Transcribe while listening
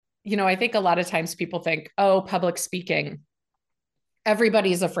I think a lot of times people think, oh, public speaking,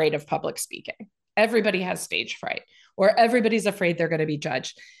 everybody's afraid of public speaking. Everybody has stage fright, or everybody's afraid they're going to be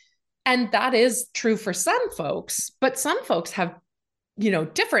judged. And that is true for some folks, but some folks have,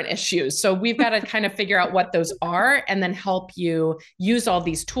 different issues. So we've got to kind of figure out what those are and then help you use all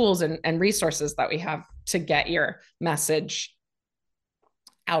these tools and resources that we have to get your message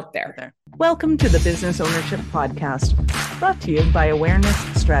out there. Welcome to the Business Ownership Podcast, brought to you by Awareness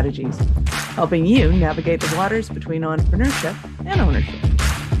Strategies, helping you navigate the waters between entrepreneurship and ownership.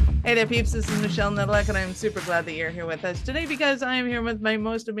 Hey there, peeps. This is Michelle Nedelec, and I'm super glad that you're here with us today because I am here with my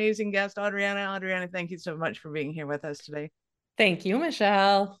most amazing guest, Adriana. Adriana, thank you so much for being here with us today. Thank you,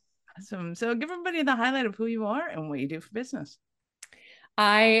 Michelle. Awesome. So give everybody the highlight of who you are and what you do for business.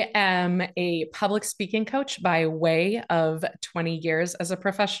 I am a public speaking coach by way of 20 years as a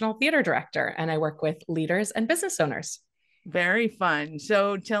professional theater director, and I work with leaders and business owners. Very fun.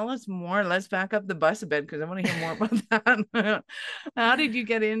 So tell us more. Let's back up the bus a bit because I want to hear more about that. How did you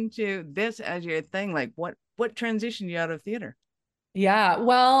get into this as your thing? Like what transitioned you out of theater? Yeah,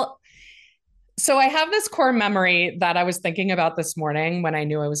 well, so I have this core memory that I was thinking about this morning when I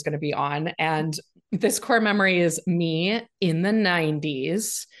knew I was going to be on. And this core memory is me in the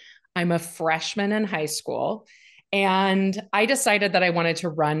 90s. I'm a freshman in high school. And I decided that I wanted to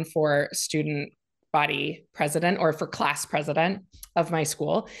run for student body president or for class president of my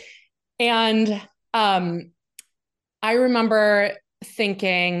school. And I remember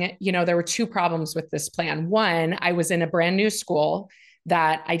thinking, there were two problems with this plan. One, I was in a brand new school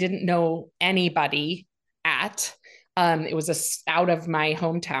that I didn't know anybody at. It was out of my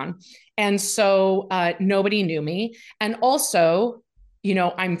hometown. And so nobody knew me. And also,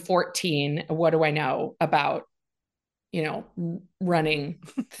 I'm 14. What do I know about, running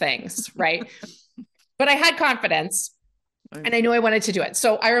things, right? But I had confidence. And I knew I wanted to do it.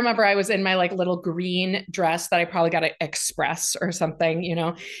 So I remember I was in my little green dress that I probably got at Express or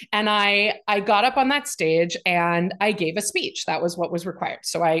something, and I got up on that stage and I gave a speech. That was what was required.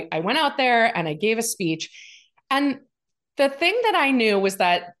 So I went out there and I gave a speech. And the thing that I knew was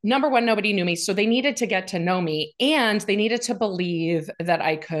that, number one, nobody knew me. So they needed to get to know me and they needed to believe that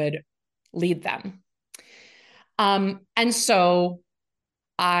I could lead them. And so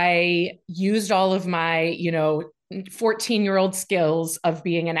I used all of my, 14-year-old skills of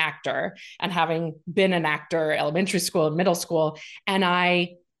being an actor and having been an actor elementary school and middle school. And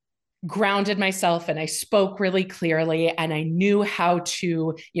I grounded myself and I spoke really clearly and I knew how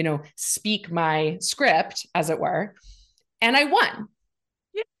to, speak my script, as it were. And I won.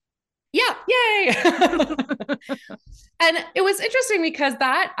 Yeah, yay. And it was interesting because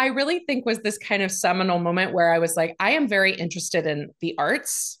that I really think was this kind of seminal moment where I was like, I am very interested in the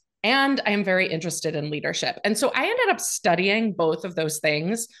arts and I am very interested in leadership. And so I ended up studying both of those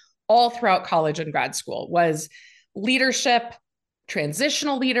things all throughout college and grad school. Was leadership,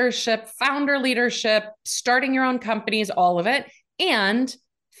 transitional leadership, founder leadership, starting your own companies, all of it, and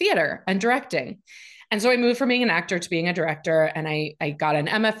theater and directing. And so I moved from being an actor to being a director, and I got an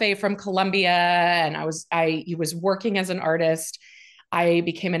MFA from Columbia, and I was working as an artist. I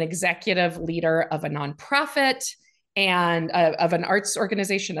became an executive leader of a nonprofit and of an arts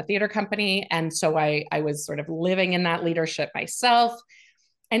organization, a theater company. And so I was sort of living in that leadership myself.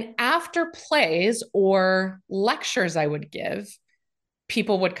 And after plays or lectures I would give,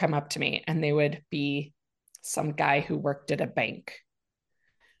 people would come up to me and they would be some guy who worked at a bank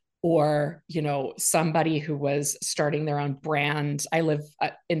or, somebody who was starting their own brand. I live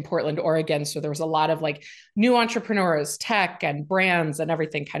in Portland, Oregon. So there was a lot of new entrepreneurs, tech and brands and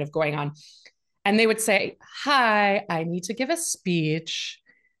everything kind of going on. And they would say, hi, I need to give a speech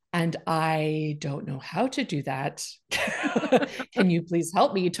and I don't know how to do that. Can you please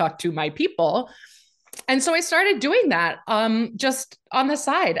help me talk to my people? And so I started doing that just on the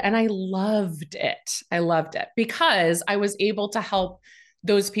side. And I loved it. I loved it because I was able to help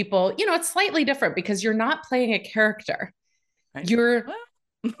those people. It's slightly different because you're not playing a character. Right. You're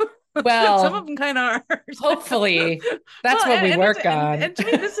well, some of them kind of are. Hopefully that's what we work on. And to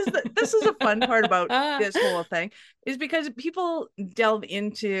me, this is a fun part about this whole thing is because people delve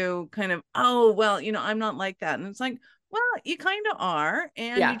into kind of, oh, well, I'm not like that. And it's like, well, you kind of are.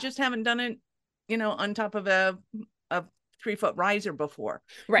 And you just haven't done it, on top of a 3-foot riser before,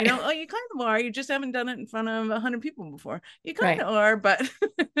 right? You kind of are. You just haven't done it in front of 100 people before. You kind of are, but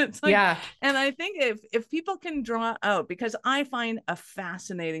it's like, yeah. And I think if people can draw out, because I find a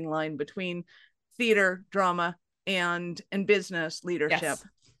fascinating line between theater, drama, and business leadership.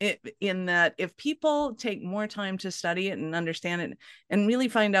 Yes. In that, if people take more time to study it and understand it, and really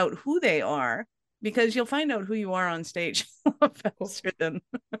find out who they are, because you'll find out who you are on stage faster than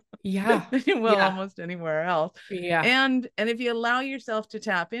Yeah. than you will Yeah. almost anywhere else. Yeah. And if you allow yourself to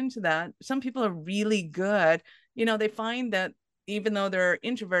tap into that, some people are really good. They find that even though they're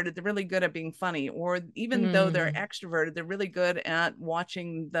introverted, they're really good at being funny, or even though they're extroverted, they're really good at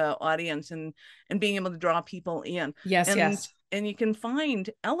watching the audience and being able to draw people in. Yes. And Yes. and you can find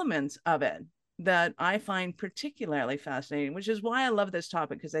elements of it that I find particularly fascinating, which is why I love this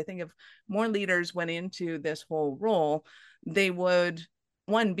topic, because I think if more leaders went into this whole role, they would,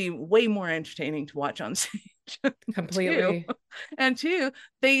 one, be way more entertaining to watch on stage. Completely. Two,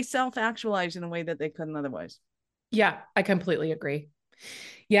 they self-actualize in a way that they couldn't otherwise. Yeah, I completely agree.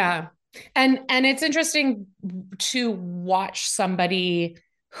 Yeah. And it's interesting to watch somebody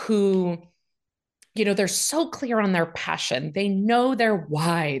who, they're so clear on their passion. They know their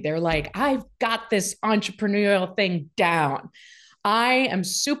why. They're like, I've got this entrepreneurial thing down. I am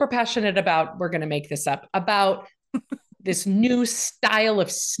super passionate about, we're going to make this up, about this new style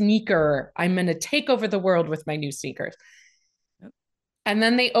of sneaker. I'm going to take over the world with my new sneakers. Yep. And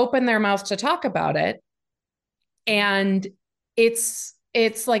then they open their mouth to talk about it. And it's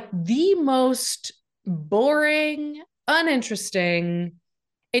like the most boring, uninteresting.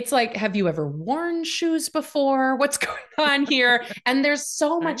 It's like, have you ever worn shoes before? What's going on here? And there's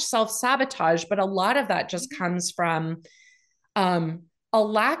so much self-sabotage, but a lot of that just comes from a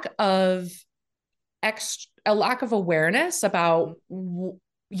lack of awareness about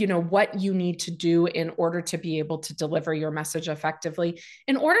what you need to do in order to be able to deliver your message effectively,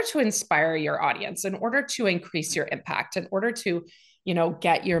 in order to inspire your audience, in order to increase your impact, in order to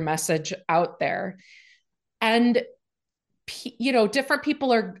get your message out there. And different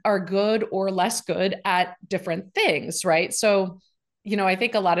people are good or less good at different things, right? So I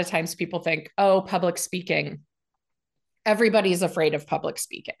think a lot of times people think, oh, public speaking, everybody's afraid of public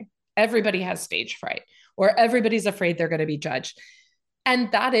speaking, everybody has stage fright, or everybody's afraid they're going to be judged.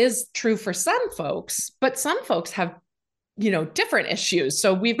 And that is true for some folks, but some folks have, different issues.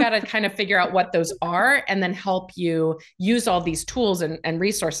 So we've got to kind of figure out what those are and then help you use all these tools and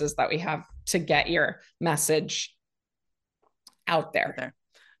resources that we have to get your message out there.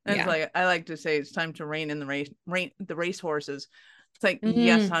 And it's like, I like to say, it's time to rein in the race horses. It's like,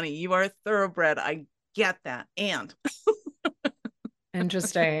 yes, honey, you are a thoroughbred. I get that. And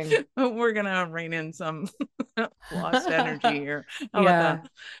interesting. We're gonna rein in some lost energy here. How about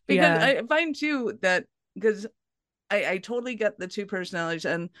that? Because I find too that, because I totally get the two personalities,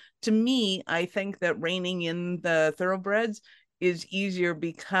 and to me, I think that reining in the thoroughbreds is easier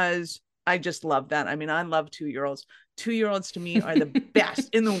because I just love that. I mean, I love 2-year-olds. 2-year-olds to me are the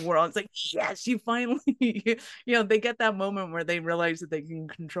best in the world. It's like, yes, you finally, they get that moment where they realize that they can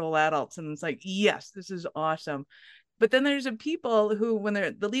control adults, and it's like, yes, this is awesome. But then there's people who, when they're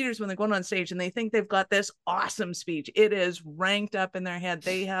the leaders, when they're going on stage and they think they've got this awesome speech, it is ranked up in their head.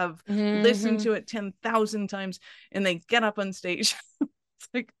 They have listened to it 10,000 times, and they get up on stage. It's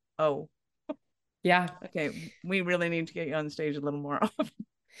like, oh, yeah, okay, we really need to get you on stage a little more often.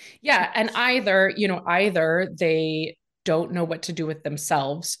 Yeah. And either they don't know what to do with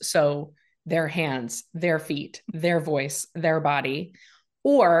themselves. So their hands, their feet, their voice, their body,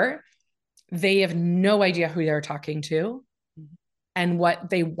 or they have no idea who they're talking to and what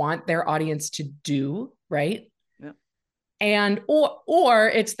they want their audience to do. Right. Yeah. And, or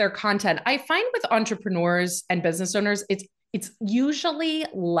it's their content. I find with entrepreneurs and business owners, it's usually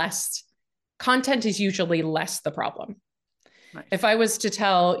less content is usually less the problem. Nice. If I was to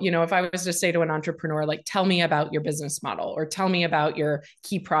say to an entrepreneur, like, tell me about your business model, or tell me about your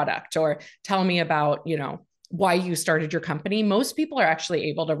key product, or tell me about, why you started your company, most people are actually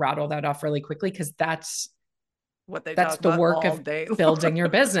able to rattle that off really quickly, because that's the work of building your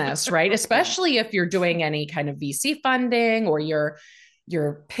business, right? Especially if you're doing any kind of VC funding, or you're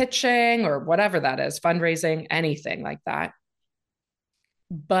pitching, or whatever that is, fundraising, anything like that.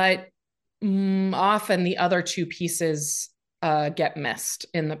 But often the other two pieces get missed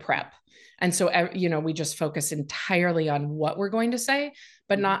in the prep. And so, we just focus entirely on what we're going to say,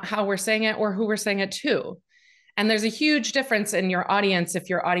 but not how we're saying it or who we're saying it to. And there's a huge difference in your audience if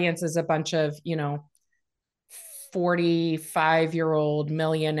your audience is a bunch of, 45-year-old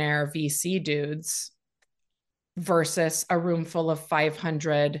millionaire VC dudes versus a room full of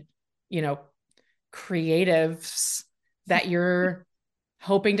 500, creatives that you're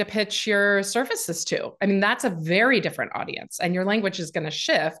hoping to pitch your services to. I mean, that's a very different audience, and your language is going to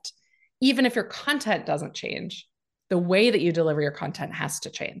shift. Even if your content doesn't change, the way that you deliver your content has to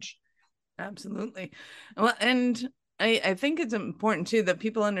change. Absolutely. Well, and I think it's important too that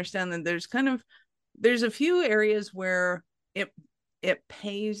people understand that there's a few areas where it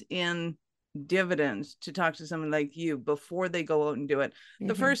pays in dividends to talk to someone like you before they go out and do it.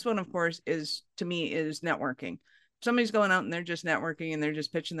 The first one, of course, is to me is networking. Somebody's going out and they're just networking and they're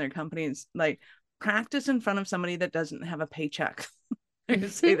just pitching their company. It's like, practice in front of somebody that doesn't have a paycheck. I can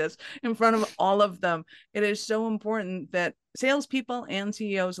say this in front of all of them. It is so important that salespeople and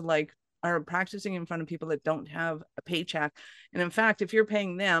CEOs alike are practicing in front of people that don't have a paycheck. And in fact, if you're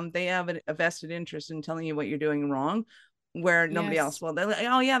paying them, they have a vested interest in telling you what you're doing wrong, where nobody else will. They're like,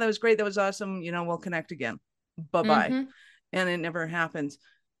 oh yeah, that was great, that was awesome, we'll connect again, bye-bye. And it never happens.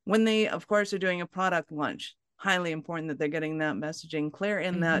 When they, of course, are doing a product launch, highly important that they're getting that messaging clear,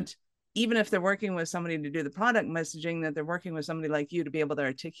 and that even if they're working with somebody to do the product messaging, that they're working with somebody like you to be able to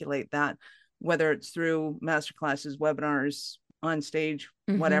articulate that, whether it's through masterclasses, webinars, on stage,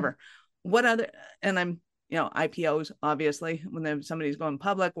 whatever. What other, and I'm, IPOs, obviously, when somebody's going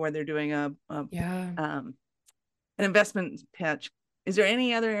public or they're doing an investment pitch. Is there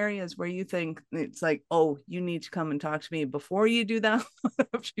any other areas where you think it's like, oh, you need to come and talk to me before you do that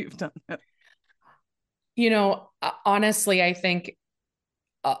after you've done it? Honestly, I think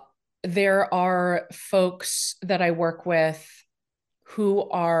there are folks that I work with who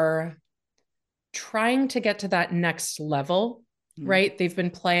are trying to get to that next level, right? They've been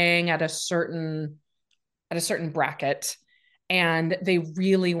playing at a certain bracket, and they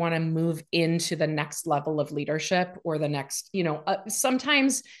really want to move into the next level of leadership, or the next,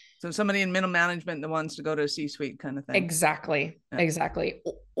 sometimes. So somebody in middle management that wants to go to a C-suite kind of thing. Exactly.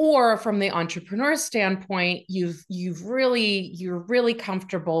 Or from the entrepreneur standpoint, you're really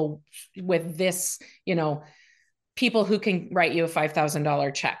comfortable with this, people who can write you a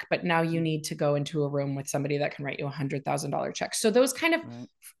 $5,000 check, but now you need to go into a room with somebody that can write you $100,000 check. So those kind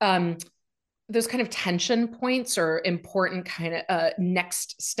of tension points are important, kind of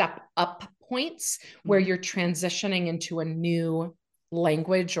next step up points where you're transitioning into a new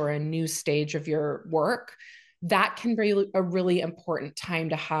language or a new stage of your work. That can be a really important time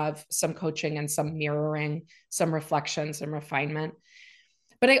to have some coaching and some mirroring, some reflection, some refinement.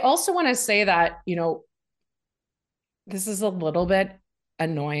 But I also want to say that, this is a little bit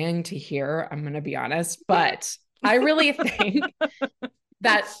annoying to hear, I'm going to be honest, but I really think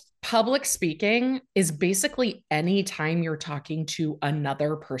that public speaking is basically any time you're talking to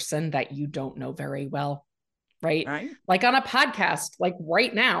another person that you don't know very well. Right? Like on a podcast, like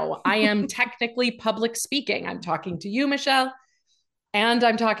right now, I am technically public speaking. I'm talking to you, Michelle, and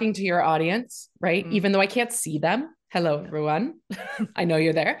I'm talking to your audience, right? Even though I can't see them. Hello, everyone. I know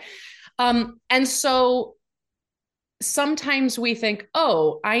you're there. And so sometimes we think,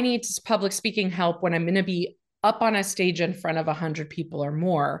 oh, I need public speaking help when I'm going to be up on a stage in front of 100 people or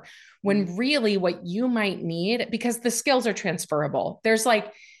more, when really what you might need, because the skills are transferable. There's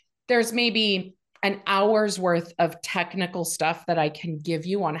maybe an hour's worth of technical stuff that I can give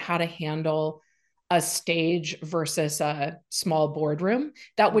you on how to handle a stage versus a small boardroom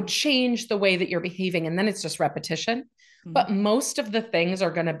that would change the way that you're behaving. And then it's just repetition. But most of the things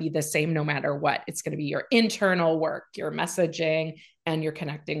are going to be the same no matter what. It's going to be your internal work, your messaging, and you're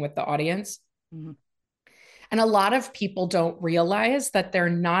connecting with the audience. And a lot of people don't realize that they're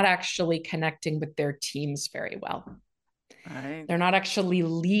not actually connecting with their teams very well. They're not actually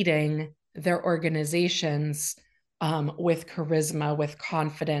leading their organizations with charisma, with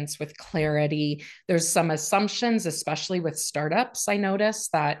confidence, with clarity. There's some assumptions, especially with startups. I notice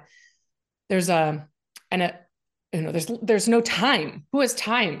that there's no time. Who has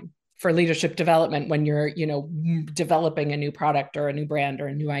time for leadership development when you're, developing a new product or a new brand or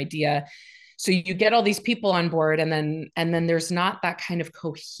a new idea? So you get all these people on board, and then there's not that kind of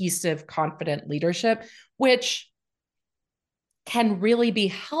cohesive, confident leadership, which can really be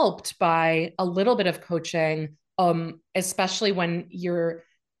helped by a little bit of coaching, especially when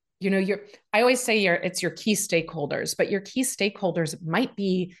I always say it's your key stakeholders, but your key stakeholders might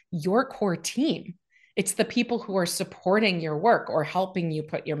be your core team. It's the people who are supporting your work or helping you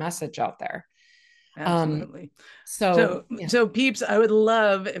put your message out there. Absolutely. So peeps, I would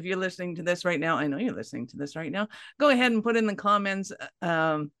love if you're listening to this right now. I know you're listening to this right now. Go ahead and put in the comments,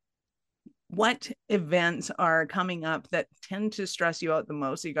 what events are coming up that tend to stress you out the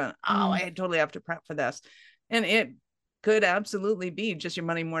most? So you're going, I totally have to prep for this. And it could absolutely be just your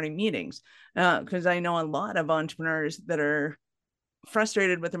Monday morning meetings. Because I know a lot of entrepreneurs that are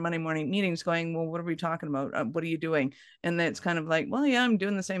frustrated with their Monday morning meetings going, well, what are we talking about? What are you doing? And then it's kind of like, well, yeah, I'm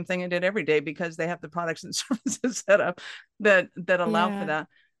doing the same thing I did every day, because they have the products and services set up that allow for that.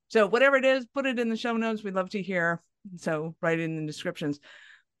 So whatever it is, put it in the show notes. We'd love to hear. So write it in the descriptions.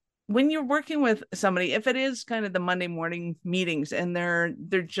 When you're working with somebody, if it is kind of the Monday morning meetings and they're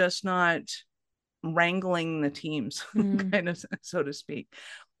just not wrangling the teams, kind of, so to speak,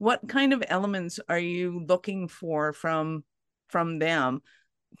 what kind of elements are you looking for from them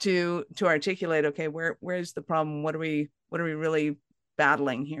to articulate, okay, where's the problem? What are we really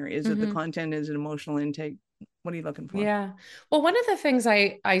battling here? Is it the content? Is it emotional intake? What are you looking for? Yeah. Well, one of the things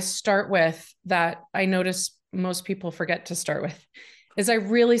I start with that I notice most people forget to start with is I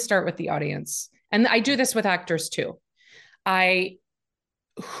really start with the audience. And I do this with actors too.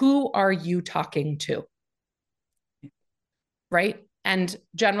 Who are you talking to? Right. And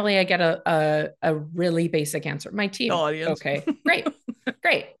generally I get a really basic answer. My team. Audience. Okay. Great.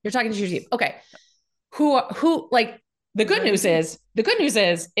 Great. You're talking to your team. Okay. Who like the good news is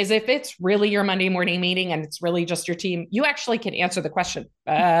if it's really your Monday morning meeting and it's really just your team, you actually can answer the question.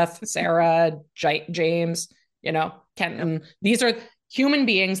 Beth, Sarah, James, Kenton. Yep. These are human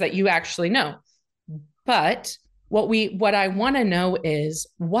beings that you actually know. But what I want to know is,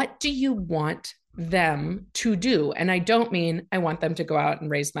 what do you want them to do? And I don't mean I want them to go out and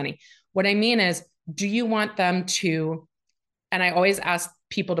raise money. What I mean is, do you want them to, and I always ask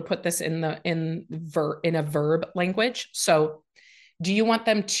people to put this in a verb language. So do you want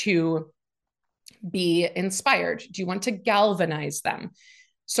them to be inspired? Do you want to galvanize them?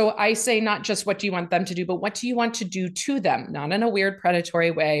 So I say, not just what do you want them to do, but what do you want to do to them? Not in a weird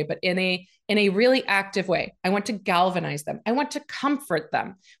predatory way, but in a really active way. I want to galvanize them. I want to comfort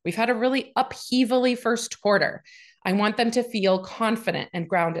them. We've had a really upheavally first quarter. I want them to feel confident and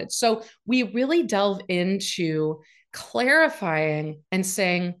grounded. So we really delve into clarifying and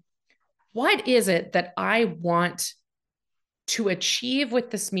saying, what is it that I want to achieve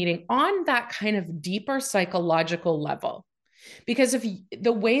with this meeting on that kind of deeper psychological level? Because if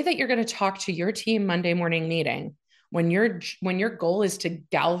the way that you're going to talk to your team Monday morning meeting, when your goal is to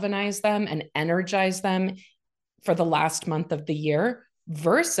galvanize them and energize them for the last month of the year,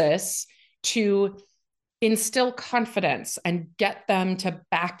 versus to instill confidence and get them to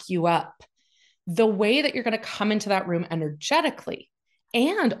back you up, the way that you're going to come into that room energetically,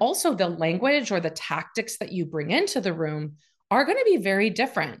 and also the language or the tactics that you bring into the room, are going to be very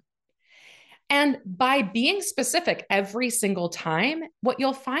different. And by being specific every single time, what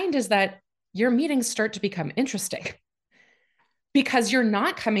you'll find is that your meetings start to become interesting, because you're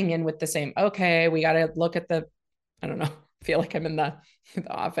not coming in with the same, okay, we got to look at the, I don't know, feel like I'm in the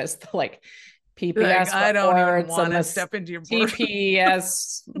office, like PPS like, I don't even want to step into your board.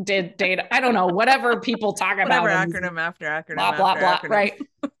 TPS did data. I don't know, whatever people talk about. Whatever acronym after acronym. Blah, blah, blah. Acronym. Right.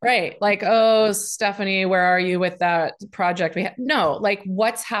 Right. Like, oh, Stephanie, where are you with that project? No, like,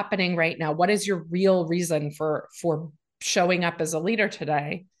 what's happening right now? What is your real reason for showing up as a leader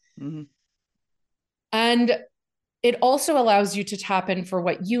today? Mm-hmm. And it also allows you to tap in for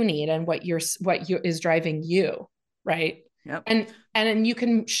what you need and what is driving you. Right. Yep. And you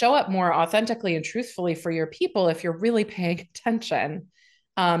can show up more authentically and truthfully for your people if you're really paying attention.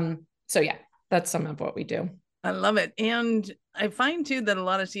 So yeah, that's some of what we do. I love it. And I find too that a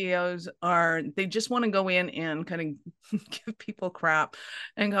lot of CEOs they just want to go in and kind of give people crap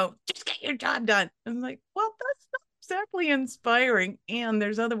and go, just get your job done. And I'm like, well, that's not exactly inspiring. And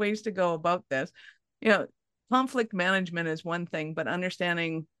there's other ways to go about this. Conflict management is one thing, but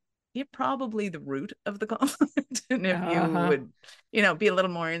understanding you're probably the root of the conflict. And if you would, be a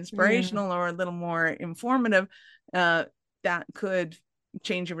little more inspirational or a little more informative, that could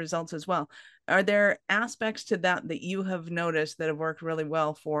change your results as well. Are there aspects to that you have noticed that have worked really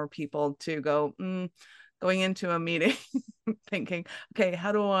well for people to go, going into a meeting thinking, okay,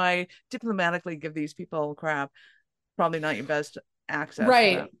 how do I diplomatically give these people crap? Probably not your best access.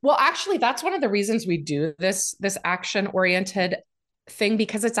 Right. Well, actually, that's one of the reasons we do this action-oriented thing,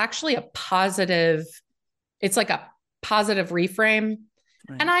 because it's actually it's like a positive reframe.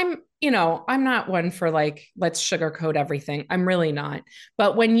 Right. And I'm not one for like, let's sugarcoat everything. I'm really not.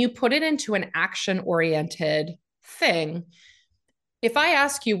 But when you put it into an action-oriented thing, if I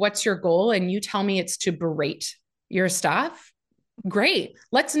ask you, what's your goal? And you tell me it's to berate your staff, great.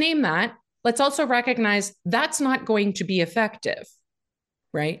 Let's name that. Let's also recognize that's not going to be effective.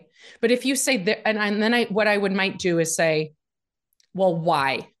 Right. But if you say that, and then what I might do is say, well,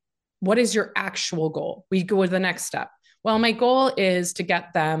 why? What is your actual goal? We go to the next step. Well, my goal is to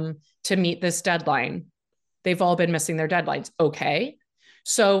get them to meet this deadline. They've all been missing their deadlines. Okay.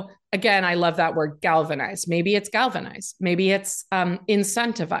 So again, I love that word, galvanize. Maybe it's galvanize. Maybe it's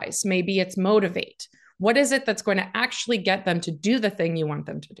incentivize. Maybe it's motivate. What is it that's going to actually get them to do the thing you want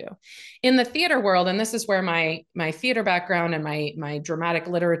them to do? In the theater world, and this is where my theater background and my dramatic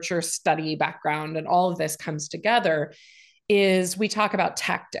literature study background and all of this comes together, is we talk about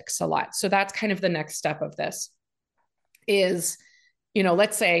tactics a lot. So that's kind of the next step of this is,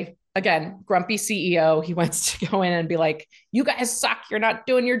 let's say again, grumpy CEO, he wants to go in and be like, you guys suck, you're not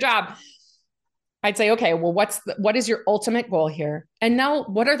doing your job. I'd say, okay, well, what is your ultimate goal here? And now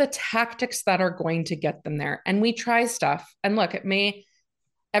what are the tactics that are going to get them there? And we try stuff. And look,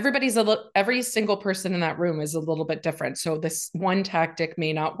 every single person in that room is a little bit different. So this one tactic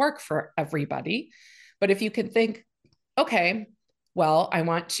may not work for everybody. But if you can think, okay, well, I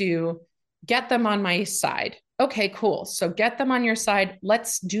want to get them on my side. Okay, cool. So get them on your side.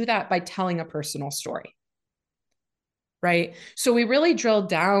 Let's do that by telling a personal story. Right. So we really drill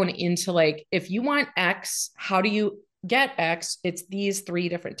down into like, if you want X, how do you get X? It's these 3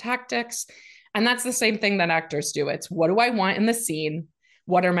 different tactics. And that's the same thing that actors do. It's what do I want in the scene?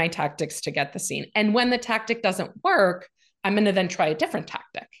 What are my tactics to get the scene? And when the tactic doesn't work, I'm going to then try a different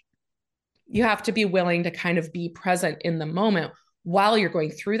tactic. You have to be willing to kind of be present in the moment while you're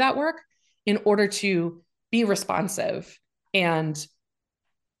going through that work in order to be responsive and,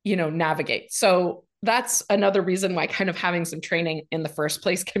 navigate. So that's another reason why kind of having some training in the first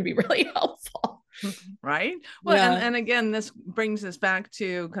place can be really helpful. Right. Well, yeah. and again, this brings us back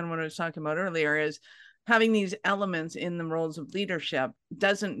to kind of what I was talking about earlier is having these elements in the roles of leadership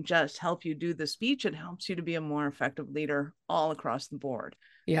doesn't just help you do the speech. It helps you to be a more effective leader all across the board.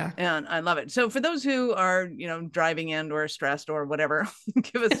 Yeah. And I love it. So for those who are, driving and or stressed or whatever,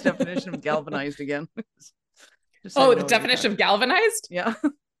 give us a definition of galvanized again. The definition of galvanized? Yeah.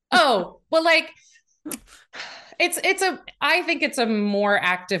 Oh, well, like I think it's a more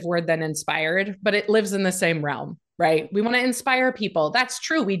active word than inspired, but it lives in the same realm, right? We want to inspire people. That's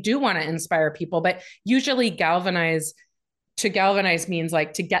true. We do want to inspire people, but usually galvanize means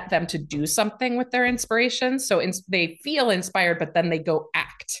like to get them to do something with their inspiration. So they feel inspired, but then they go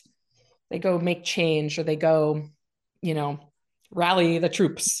act, they go make change, or they go, rally the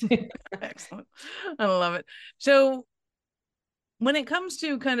troops. Excellent. I love it. So when it comes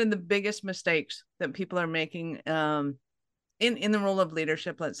to kind of the biggest mistakes that people are making in the role of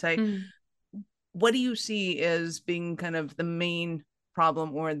leadership, let's say, what do you see as being kind of the main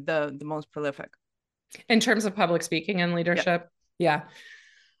problem or the most prolific? In terms of public speaking and leadership? Yeah.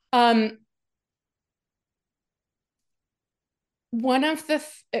 One of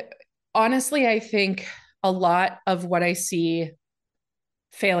honestly, I think a lot of what I see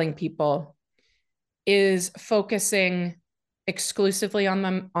failing people is focusing exclusively on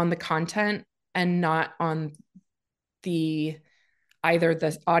the content and not on either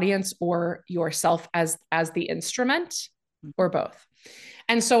the audience or yourself as the instrument, or both.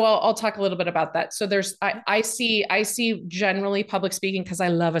 And so I'll talk a little bit about that. So I see generally public speaking, because I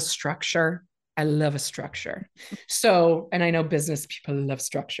love a structure. I love a structure. So, and I know business people love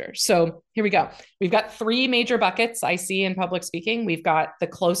structure. So here we go. We've got 3 major buckets I see in public speaking. We've got the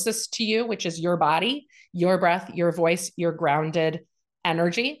closest to you, which is your body, your breath, your voice, your grounded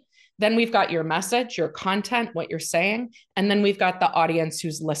energy. Then we've got your message, your content, what you're saying. And then we've got the audience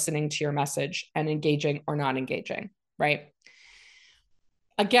who's listening to your message and engaging or not engaging, right?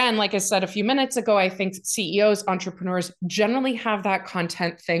 Again, like I said a few minutes ago, I think CEOs, entrepreneurs generally have that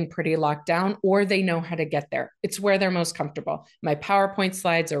content thing pretty locked down, or they know how to get there. It's where they're most comfortable. My PowerPoint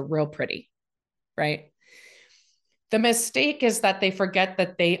slides are real pretty, right? The mistake is that they forget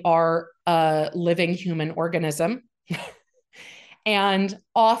that they are a living human organism. And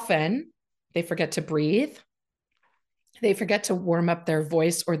often they forget to breathe. They forget to warm up their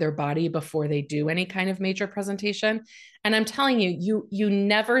voice or their body before they do any kind of major presentation. And I'm telling you, you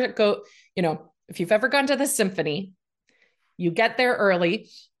never go, if you've ever gone to the symphony, you get there early,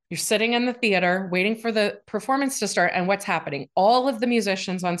 you're sitting in the theater waiting for the performance to start. And what's happening? All of the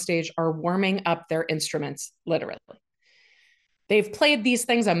musicians on stage are warming up their instruments, literally. They've played these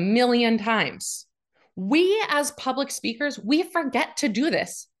things a million times. We as public speakers, we forget to do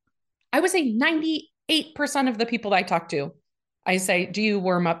this. I would say 98% of the people I talk to, I say, do you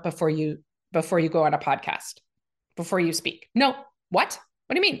warm up before you go on a podcast, before you speak? No. What?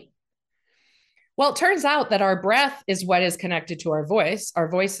 What do you mean? Well, it turns out that our breath is what is connected to our voice. Our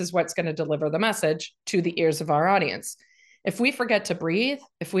voice is what's going to deliver the message to the ears of our audience. If we forget to breathe,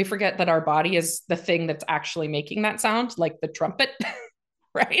 if we forget that our body is the thing that's actually making that sound, like the trumpet,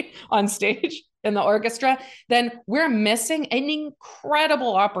 right, on stage in the orchestra, then we're missing an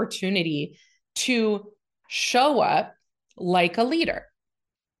incredible opportunity to show up like a leader.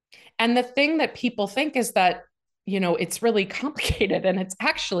 And the thing that people think is that, it's really complicated, and it's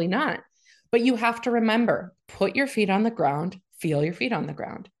actually not. But you have to remember, put your feet on the ground, feel your feet on the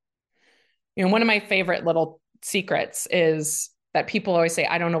ground. One of my favorite little secrets is that people always say,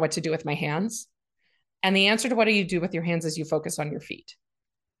 I don't know what to do with my hands. And the answer to what do you do with your hands is you focus on your feet.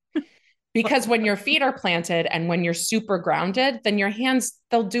 Because when your feet are planted and when you're super grounded, then your hands,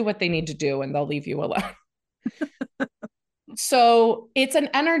 they'll do what they need to do and they'll leave you alone. So it's an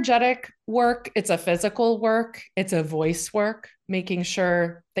energetic work. It's a physical work. It's a voice work, making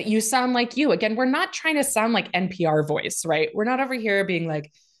sure that you sound like you. Again, we're not trying to sound like NPR voice, right? We're not over here being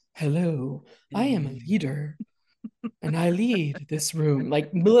like, hello, I am a leader and I lead this room.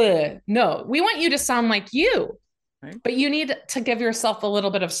 Like, bleh. No, we want you to sound like you, right? But you need to give yourself a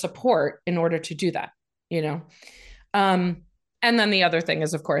little bit of support in order to do that, you know? And then the other thing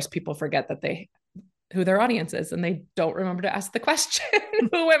is, of course, people forget that who their audience is, and they don't remember to ask the question,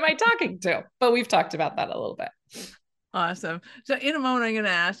 who am I talking to? But we've talked about that a little bit. Awesome. So in a moment, I'm going to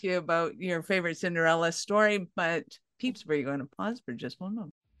ask you about your favorite Cinderella story, but peeps, we're going to pause for just one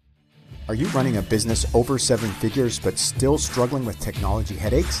moment. Are you running a business over 7 figures but still struggling with technology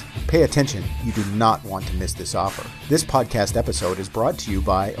headaches? Pay attention, you do not want to miss this offer. This podcast episode is brought to you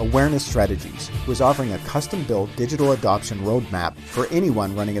by Awareness Strategies, who is offering a custom-built digital adoption roadmap for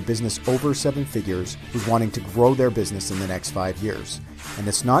anyone running a business over 7 figures who's wanting to grow their business in the next 5 years. And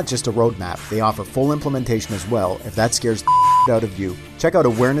it's not just a roadmap, they offer full implementation as well if that scares the out of you. Check out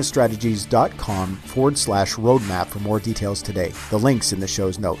awarenessstrategies.com/roadmap for more details today. The link's in the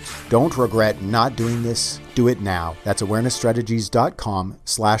show's notes. Don't regret not doing this. Do it now. That's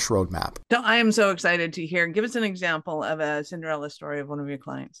awarenessstrategies.com/roadmap. So I am so excited to hear. Give us an example of a Cinderella story of one of your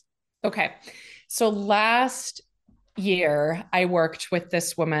clients. Okay. So last year, I worked with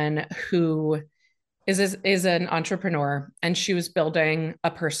this woman who is an entrepreneur, and she was building a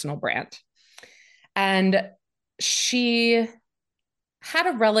personal brand. And she had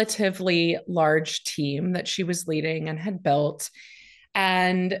a relatively large team that she was leading and had built,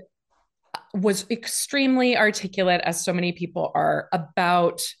 and was extremely articulate, as so many people are,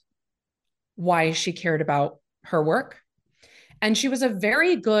 about why she cared about her work. And she was a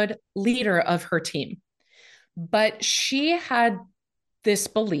very good leader of her team. But she had this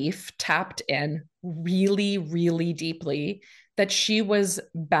belief tapped in really, really deeply that she was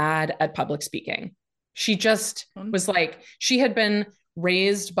bad at public speaking. She just was like, she had been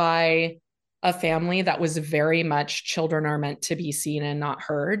raised by a family that was very much children are meant to be seen and not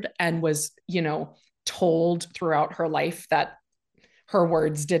heard, and was, told throughout her life that her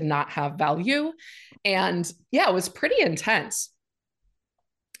words did not have value. And yeah, it was pretty intense.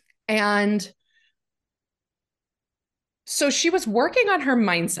 And so she was working on her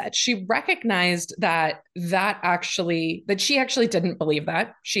mindset. She recognized that she actually didn't believe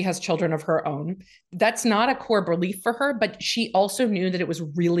that. She has children of her own. That's not a core belief for her, but she also knew that it was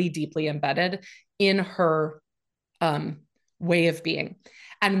really deeply embedded in her way of being.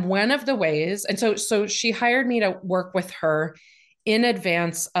 And one of the ways, and so she hired me to work with her in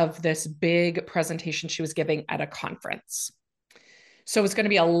advance of this big presentation she was giving at a conference. So it was going to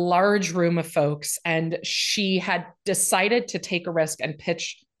be a large room of folks, and she had decided to take a risk and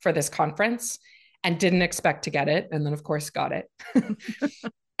pitch for this conference and didn't expect to get it. And then of course got it.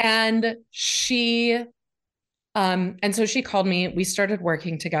 And so she called me, we started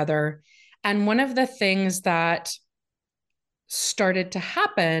working together. And one of the things that started to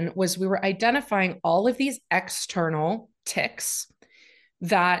happen was we were identifying all of these external tics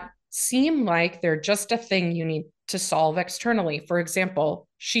that seem like they're just a thing you need to solve externally. For example,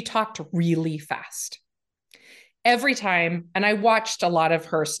 she talked really fast every time. And I watched a lot of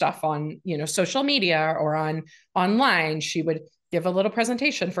her stuff on, social media or online. She would give a little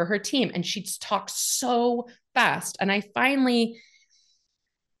presentation for her team, and she'd talk so fast. And I finally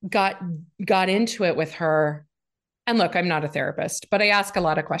got into it with her. And look, I'm not a therapist, but I ask a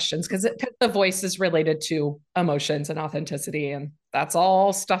lot of questions because the voice is related to emotions and authenticity, and that's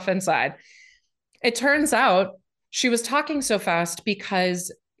all stuff inside. It turns out she was talking so fast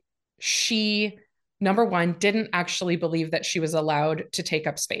because she, number one, didn't actually believe that she was allowed to take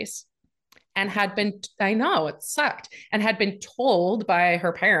up space, and had been, I know it sucked, and had been told by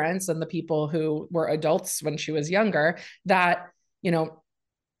her parents and the people who were adults when she was younger that,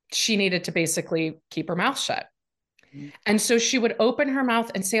 she needed to basically keep her mouth shut. And so she would open her mouth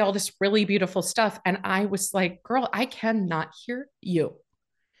and say all this really beautiful stuff. And I was like, girl, I cannot hear you.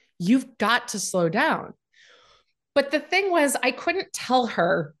 You've got to slow down. But the thing was, I couldn't tell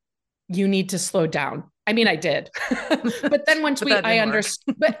her, you need to slow down. I mean, I did. But then once I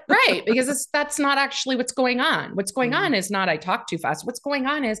understood, but right, because that's not actually what's going on. What's going on is not I talk too fast. What's going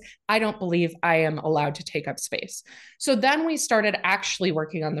on is I don't believe I am allowed to take up space. So then we started actually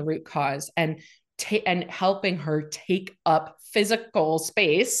working on the root cause and helping her take up physical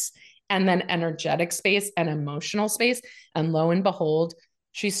space, and then energetic space and emotional space. And lo and behold,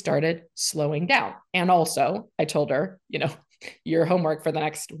 she started slowing down. And also I told her, Your homework for the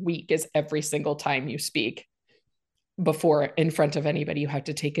next week is every single time you speak before in front of anybody, you have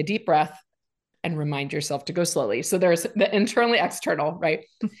to take a deep breath and remind yourself to go slowly. So there's the internally external, right?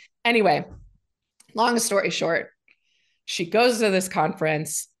 Anyway, long story short, she goes to this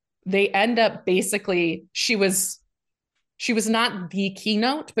conference. They end up basically, she was not the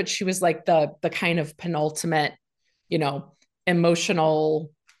keynote, but she was like the kind of penultimate, emotional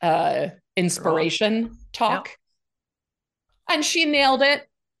inspiration talk. Yep. And she nailed it.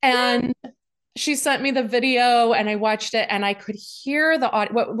 And she sent me the video and I watched it and I could hear the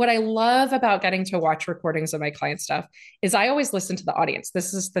audio. What I love about getting to watch recordings of my client stuff is I always listen to the audience.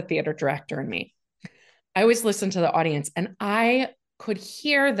 This is the theater director in me. I always listen to the audience and I could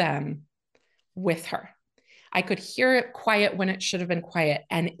hear them with her. I could hear it quiet when it should have been quiet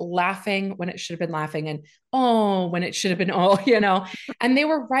and laughing when it should have been laughing and oh, when it should have been oh, and they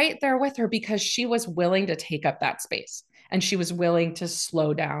were right there with her because she was willing to take up that space and she was willing to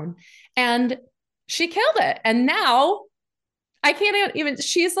slow down and she killed it. And now I can't even,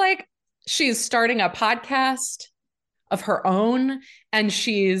 she's starting a podcast of her own and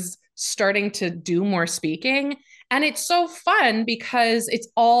she's starting to do more speaking. And it's so fun because it's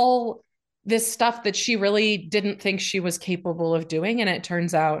all this stuff that she really didn't think she was capable of doing. And it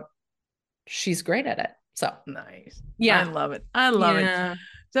turns out she's great at it. So nice. Yeah. I love it. I love it.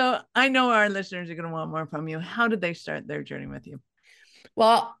 So I know our listeners are going to want more from you. How did they start their journey with you?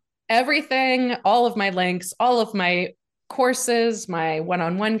 Well, everything, all of my links, all of my courses, my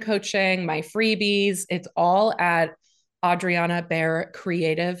one-on-one coaching, my freebies, it's all at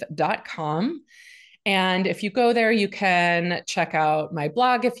adrianabaercreative.com. And if you go there, you can check out my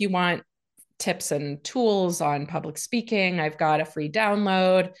blog if you want tips and tools on public speaking. I've got a free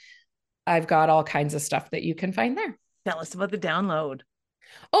download. I've got all kinds of stuff that you can find there. Tell us about the download.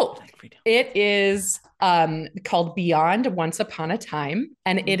 Oh, it is called Beyond Once Upon a Time.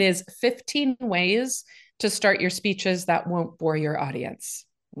 And it is 15 ways to start your speeches that won't bore your audience.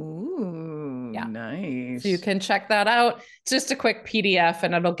 Ooh, yeah. Nice. So you can check that out. It's just a quick PDF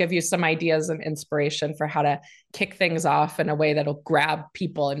and it'll give you some ideas and inspiration for how to kick things off in a way that'll grab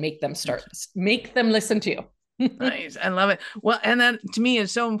people and make them listen to you. Nice. I love it. Well, and that to me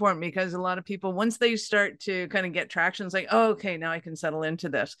is so important because a lot of people, once they start to kind of get traction, it's like, oh, okay, now I can settle into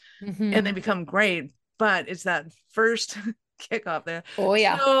this and they become great. But it's that first kickoff there. Oh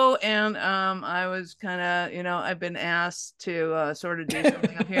yeah. So, and I was kind of, I've been asked to sort of do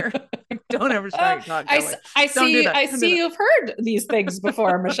something up here. Don't ever start talking. I see you've heard these things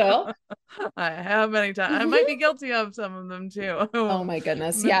before, Michelle. I have many times. I might be guilty of some of them too. Oh my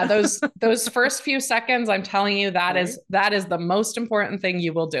goodness. Yeah, those first few seconds, I'm telling you, that is the most important thing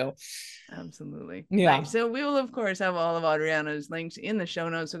you will do. Absolutely. Yeah. Right. So we will of course have all of Adriana's links in the show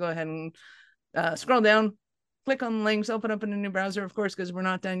notes. So go ahead and scroll down, click on the links, open up in a new browser, of course, because we're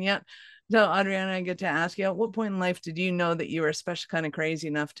not done yet. So Adriana, I get to ask you, at what point in life did you know that you were especially kind of crazy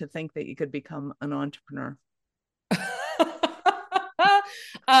enough to think that you could become an entrepreneur?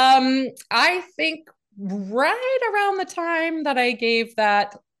 I think right around the time that I gave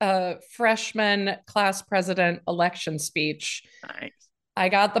that freshman class president election speech, nice. I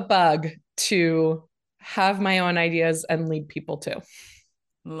got the bug to have my own ideas and lead people too.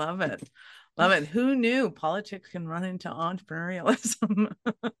 Love it. Love it. Who knew politics can run into entrepreneurialism?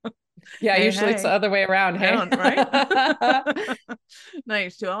 Yeah, usually it's the other way around. Hey, right?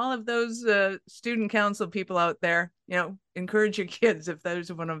 Nice. To all of those student council people out there, encourage your kids if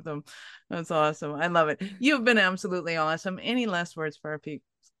there's one of them. That's awesome. I love it. You've been absolutely awesome. Any last words for our people?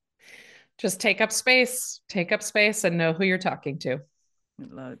 Just take up space and know who you're talking to. I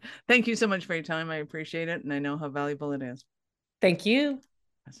love it. Thank you so much for your time. I appreciate it. And I know how valuable it is. Thank you.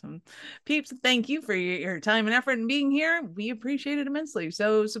 Awesome. Peeps, thank you for your time and effort and being here. We appreciate it immensely.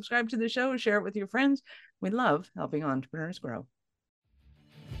 So subscribe to the show, share it with your friends. We love helping entrepreneurs grow.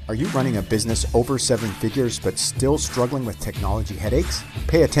 Are you running a business over 7 figures but still struggling with technology headaches?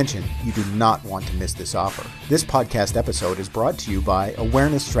 Pay attention. You do not want to miss this offer. This podcast episode is brought to you by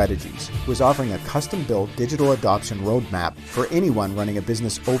Awareness Strategies, who is offering a custom-built digital adoption roadmap for anyone running a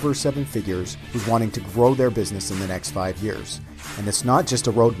business over 7 figures who's wanting to grow their business in the next 5 years. And it's not just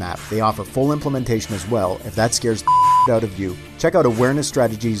a roadmap. They offer full implementation as well if that scares the out of you. Check out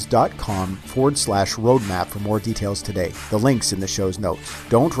awarenessstrategies.com/roadmap for more details today. The link's in the show's notes.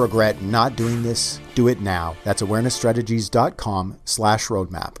 Don't regret not doing this. Do it now. That's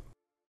awarenessstrategies.com/roadmap.